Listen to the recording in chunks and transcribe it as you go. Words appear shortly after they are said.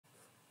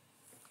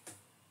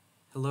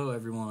Hello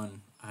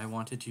everyone, I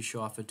wanted to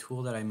show off a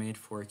tool that I made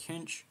for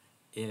Kinch.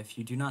 If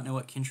you do not know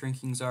what Kinch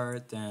Rankings are,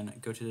 then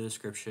go to the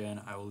description,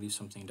 I will leave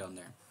something down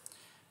there.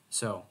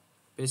 So,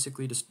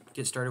 basically to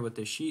get started with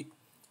this sheet,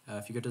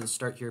 if you go to the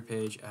Start Here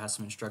page, it has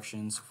some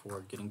instructions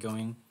for getting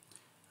going.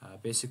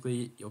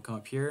 Basically, you'll come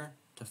up here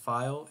to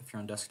File, if you're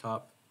on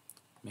desktop,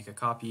 make a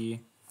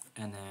copy,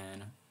 and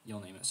then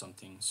you'll name it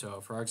something. So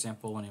for our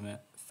example, we'll name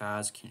it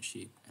FAS Kinch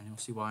Sheet, and you'll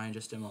see why in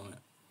just a moment.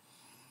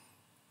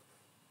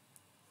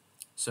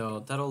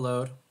 So that'll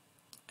load,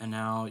 and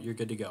now you're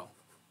good to go.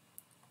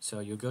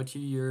 So you'll go to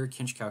your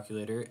Kinch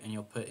Calculator and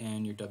you'll put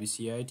in your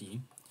WCID.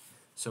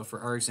 So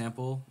for our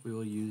example, we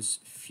will use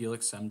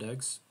Felix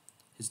Semdegs.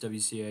 His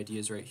WCID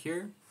is right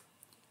here.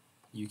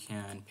 You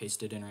can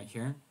paste it in right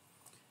here.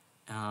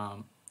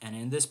 And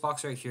in this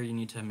box right here, you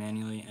need to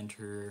manually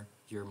enter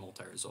your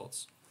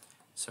multi-results.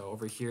 So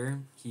over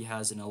here, he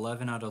has an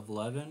 11 out of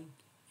 11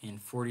 in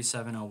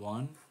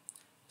 4701.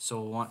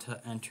 So we'll want to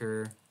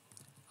enter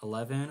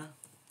 11,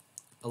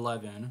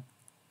 11,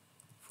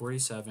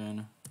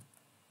 47,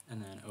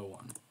 and then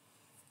 01.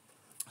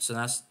 So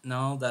that's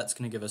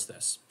going to give us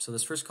this. So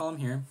this first column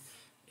here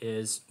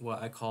is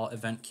what I call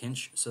event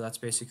Kinch. So that's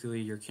basically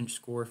your Kinch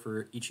score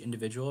for each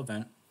individual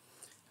event.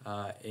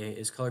 It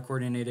is color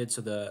coordinated,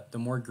 so the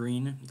more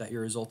green that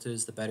your result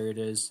is, the better it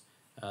is.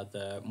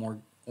 The more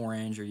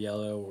orange or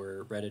yellow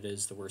or red it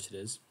is, the worse it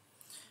is.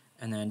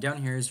 And then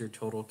down here is your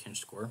total Kinch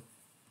score.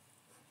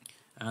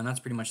 And that's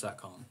pretty much that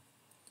column.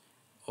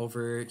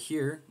 Over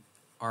here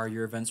are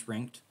your events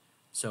ranked.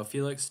 So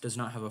Felix does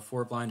not have a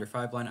 4-blind or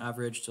 5-blind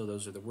average, so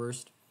those are the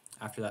worst.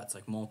 After that, it's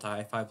like multi,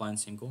 5-blind,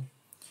 single.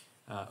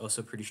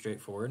 Also pretty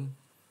straightforward.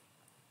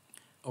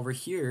 Over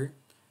here,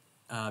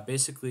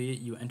 basically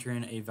you enter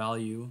in a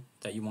value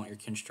that you want your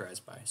Kinch to rise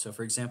by. So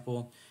for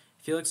example,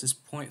 Felix is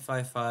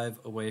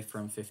 0.55 away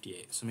from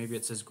 58. So maybe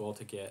it's his goal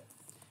to get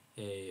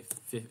a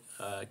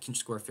Kinch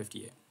score of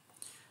 58.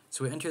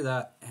 So we enter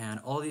that,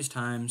 and all these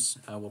times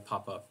will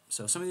pop up.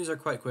 So some of these are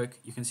quite quick.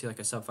 You can see like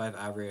a sub 5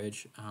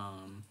 average,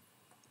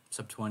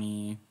 sub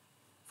 20,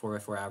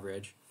 4x4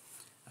 average.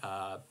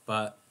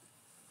 But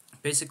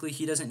basically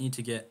he doesn't need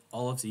to get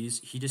all of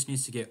these. He just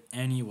needs to get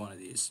any one of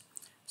these.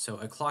 So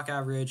a clock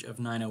average of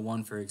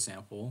 901, for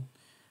example,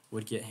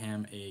 would get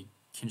him a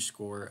Kinch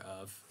score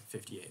of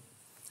 58.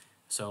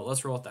 So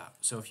let's roll with that.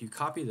 So if you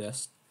copy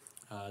this,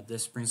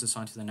 this brings us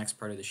on to the next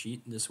part of the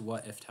sheet, this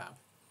what if tab.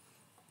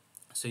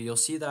 So you'll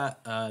see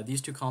that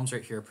these two columns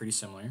right here are pretty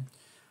similar,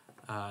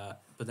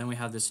 but then we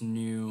have this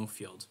new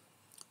field.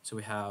 So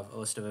we have a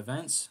list of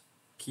events,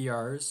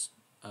 PRs,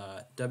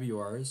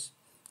 WRs,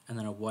 and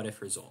then a what if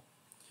result.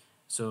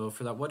 So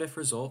for that what if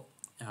result,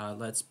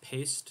 let's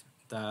paste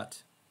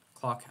that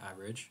clock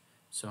average.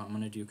 So I'm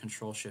going to do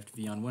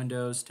Control-Shift-V on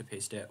Windows to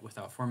paste it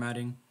without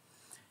formatting.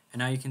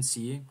 And now you can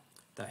see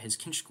that his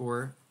Kinch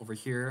score over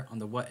here on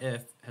the what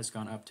if has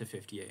gone up to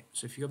 58.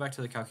 So if you go back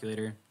to the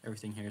calculator,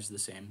 everything here is the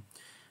same.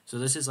 So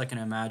this is like an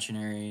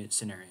imaginary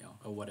scenario,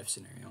 a what if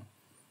scenario.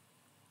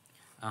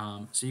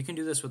 So you can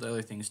do this with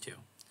other things too.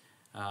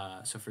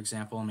 So for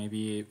example,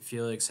 maybe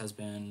Felix has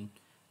been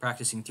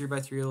practicing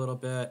 3x3 a little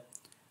bit.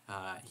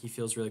 He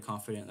feels really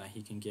confident that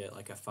he can get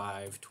like a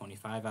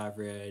 5.25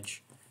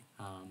 average.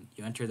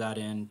 You enter that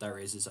in, that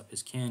raises up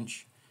his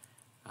Kinch.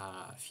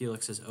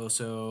 Felix has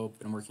also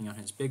been working on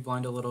his big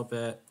blind a little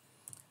bit.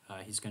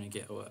 He's going to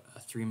get a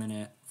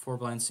 3-minute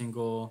 4-blind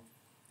single,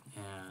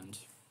 and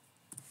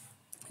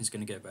he's going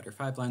to get a better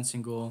 5-blind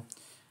single.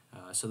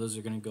 So those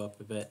are going to go up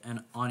a bit,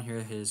 and on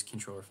here his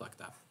Kinch will reflect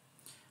that.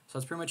 So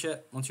that's pretty much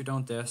it. Once you're done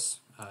with this,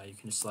 you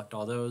can just select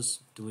all those,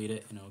 delete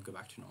it, and it'll go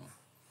back to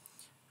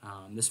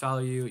normal. This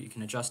value, you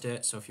can adjust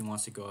it, so if he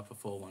wants to go up a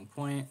full 1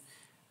 point,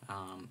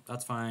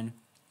 that's fine.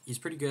 He's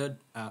pretty good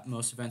at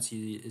most events.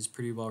 He is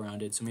pretty well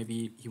rounded, so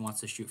maybe he wants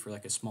to shoot for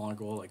like a smaller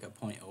goal, like a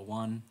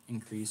 0.01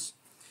 increase.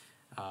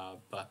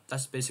 But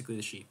that's basically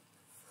the sheet.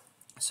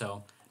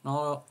 So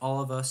not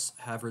all of us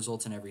have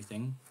results in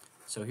everything.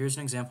 So here's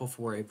an example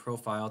for a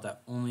profile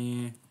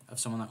of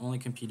someone that only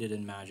competed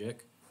in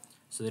Magic,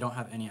 so they don't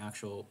have any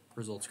actual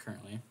results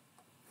currently.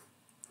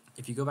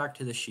 If you go back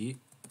to the sheet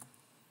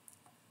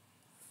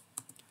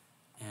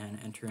and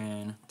enter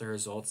in the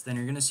results, then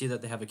you're going to see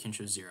that they have a Kinch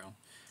of 0.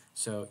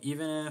 So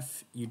even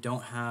if you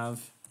don't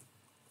have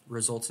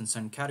results in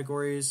some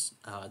categories,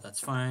 that's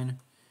fine.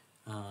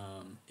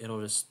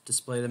 It'll just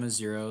display them as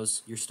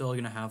zeros. You're still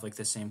going to have like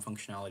the same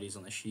functionalities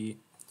on the sheet.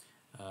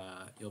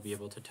 You'll be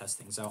able to test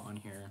things out on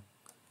here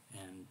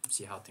and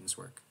see how things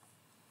work.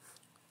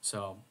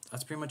 So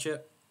that's pretty much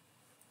it.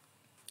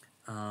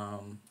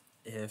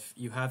 If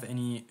you have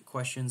any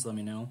questions, let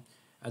me know.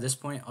 At this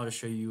point, I'll just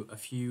show you a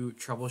few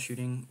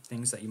troubleshooting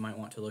things that you might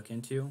want to look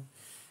into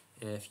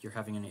if you're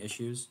having any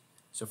issues.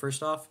 So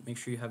first off, make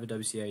sure you have a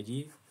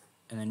WCID,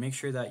 and then make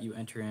sure that you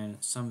enter in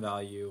some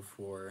value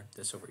for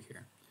this over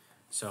here.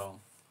 So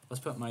let's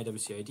put my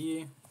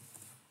WCID,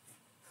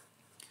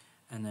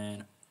 and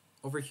then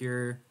over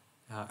here,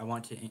 I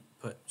want to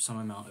put some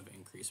amount of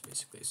increase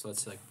basically. So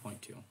let's say like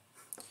 0.2.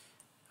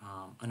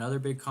 Another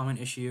big common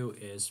issue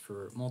is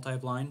for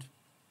multi-blind.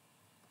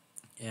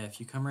 if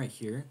you come right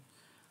here,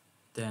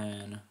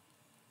 then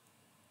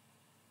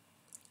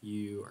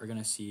you are going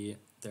to see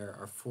there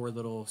are 4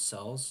 little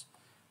cells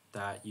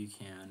that you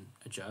can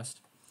adjust,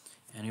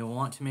 and you'll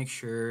want to make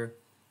sure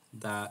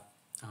that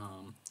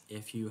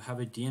if you have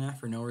a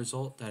DNF or no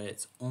result, that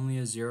it's only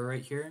a 0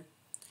 right here.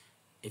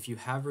 If you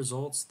have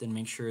results, then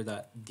make sure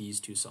that these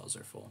 2 cells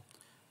are full.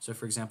 So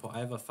for example, I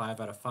have a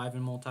 5 out of 5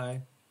 in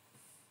multi.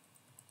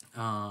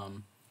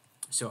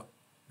 So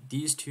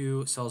these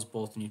 2 cells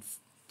both need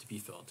to be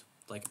filled.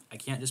 Like, I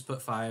can't just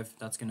put 5,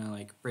 that's gonna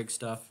like break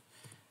stuff.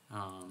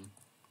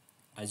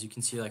 As you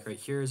can see, like right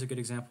here is a good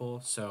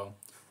example. So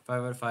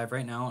 5 out of 5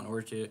 right now, in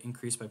order to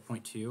increase by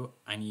 0.2,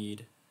 I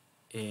need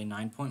a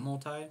 9-point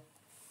multi.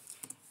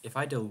 If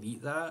I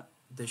delete that,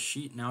 the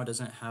sheet now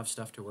doesn't have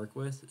stuff to work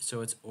with,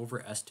 so it's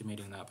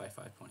overestimating that by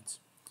 5 points.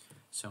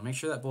 So make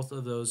sure that both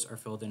of those are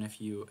filled in if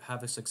you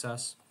have a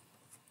success.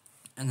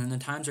 And then the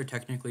times are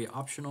technically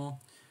optional,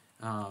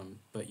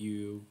 but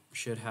you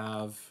should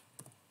have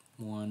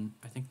one.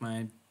 I think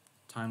my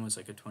time was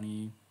like a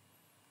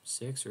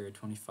 26 or a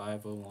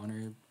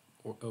 25:01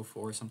 or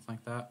 04 or something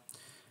like that.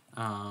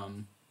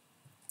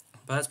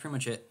 But that's pretty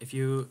much it. If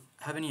you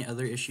have any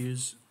other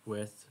issues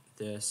with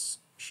this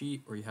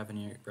sheet, or you have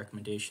any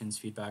recommendations,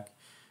 feedback,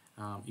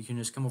 you can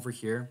just come over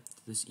here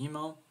to this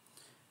email.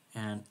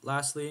 And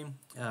lastly,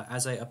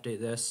 as I update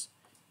this,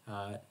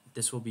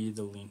 this will be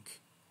the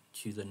link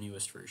to the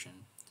newest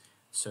version.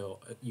 So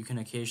you can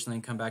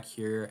occasionally come back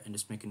here and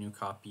just make a new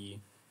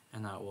copy,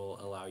 and that will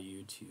allow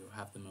you to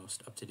have the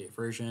most up-to-date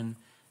version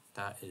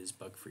that is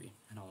bug-free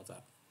and all of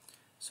that.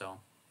 So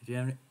if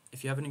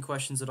you have any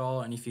questions at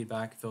all, any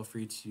feedback, feel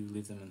free to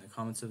leave them in the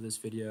comments of this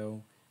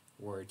video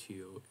or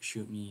to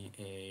shoot me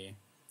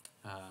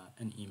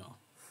an email.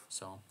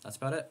 So that's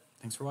about it.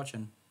 Thanks for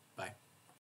watching. Bye.